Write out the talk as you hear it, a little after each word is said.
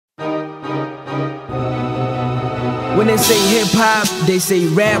When they say hip-hop, they say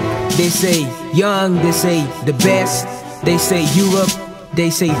rap, they say young, they say the best, they say Europe,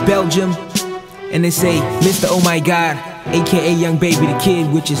 they say Belgium, and they say Mr. Oh My God, aka Young Baby the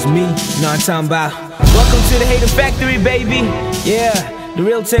Kid, which is me. You know what I'm talking about? Welcome to the Hater Factory, baby. Yeah, the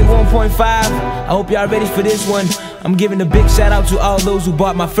Real Tech 1.5. I hope y'all ready for this one. I'm giving a big shout out to all those who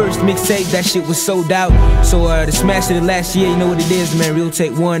bought my first mixtape. That shit was sold out. So to smash it last year, you know what it is, man. Real Tech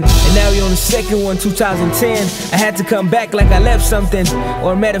 1. And now we're on the second one, 2010. I had to come back like I left something.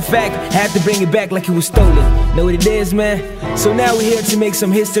 Or a matter of fact, I had to bring it back like it was stolen. Know what it is, man? So now we're here to make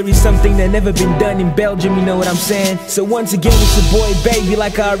some history, something that never been done in Belgium, you know what I'm saying? So once again, it's your boy Baby,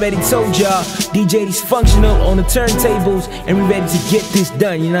 like I already told y'all. DJ Dysfunctional on the turntables, and we ready to get this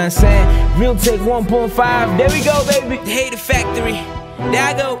done, you know what I'm saying? Real Tech 1.5, there we go, baby. The Hater Factory, there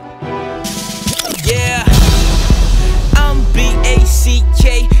I go. Yeah, I'm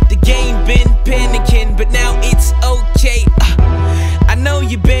B-A-C-K. The game been panicking, but now it's okay. I know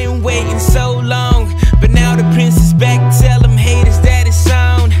you've been waiting so long, but now the prince is back. Tell them haters that it's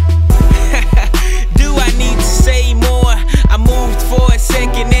on. Do I need to say more? I moved for a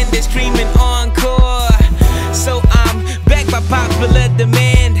second and they're screaming encore. So I'm back by popular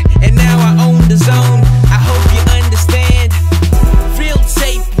demand, and now I own the zone. I hope you understand. Real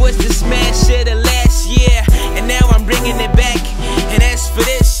Tape was the smash of the last year, and now I'm bringing it back. And as for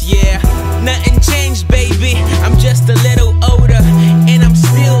this year, nothing changed, baby. I'm just a little older, and I'm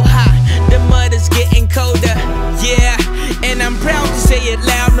still hot. The mud is getting colder, yeah. And I'm proud to say it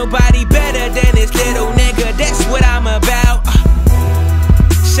loud. Nobody better than this little nigga. That's what I'm about.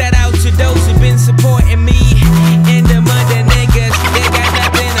 Shout out to those who've been supporting me, and the mother niggas, they got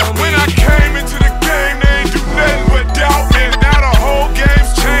nothing on me. When I came into the game, they ain't do nothing but doubt me. Now the whole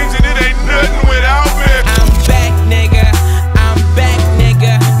game's changing, it ain't nothing without me. I'm back, nigga. I'm back,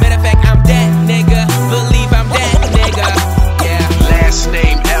 nigga. Matter of fact, I'm that nigga. Believe I'm that nigga. Yeah. Last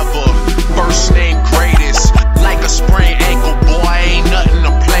name ever, first name greatest. Like a sprained ankle, boy, ain't nothing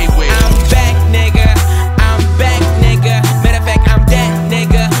to play with. I'm back, nigga. I'm back, nigga. Matter of fact, I'm that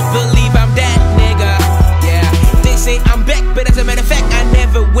nigga. Believe I'm that nigga. Yeah. They say I'm back, but as a matter of fact, I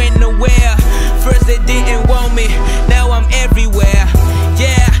never went nowhere. First they didn't want me, now I'm everywhere.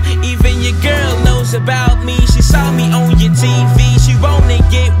 Yeah, even your girl knows about me. She saw me on your TV, she wanna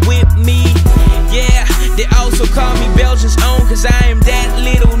get with me. Yeah, they also call me Belgium's own, cause I am that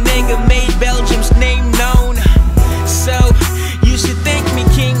little nigga, made Belgium's name known. So, you should thank me,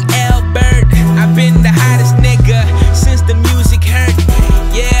 King Albert. I've been the hottest nigga since the music hurt.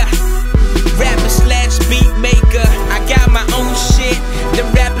 Yeah, rapper slash beat maker. I got my own shit, them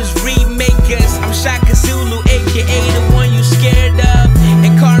rappers remakers. I'm Shaka Zulu, aka the one you scared of.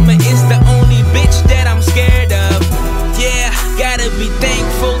 And Karma is the only bitch that I'm scared of. Yeah, gotta be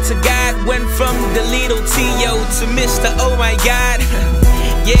thankful to God. Went from the little T.O. to Mr. Oh My God.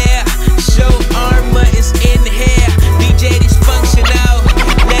 Yeah, show armor is in here. DJ Dysfunctional,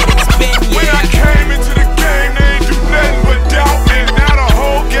 let it spin, yeah. When I came into the game, they ain't do nothing but doubt me. Now the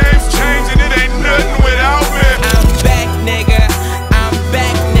whole game's changing, it ain't nothing without me. I'm back, nigga. I'm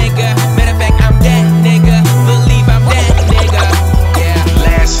back, nigga. Matter of fact, I'm that nigga. Believe I'm that nigga. Yeah.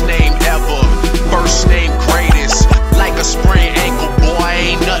 Last name ever, first name greatest. Like a sprained ankle, boy,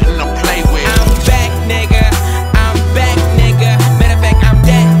 ain't nothing to play with. I'm back, nigga. I'm back, nigga. Matter of fact, I'm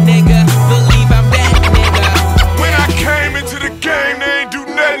that nigga. Believe I'm that nigga. When I came into the game, they ain't do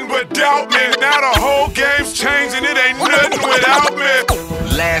nothing but doubt me. Now the whole game's changing, it ain't nothing without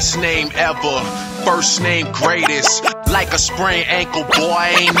me. Last name ever, first name greatest. Like a sprained ankle, boy,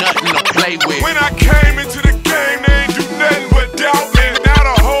 ain't nothing to play with. When I came into the game, they ain't do nothing but doubt me. Now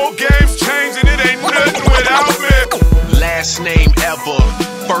the whole game's changing, it ain't nothing without me. Last name ever,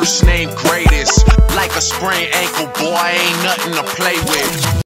 first name greatest. Like a sprained ankle, boy, ain't nothing to play with.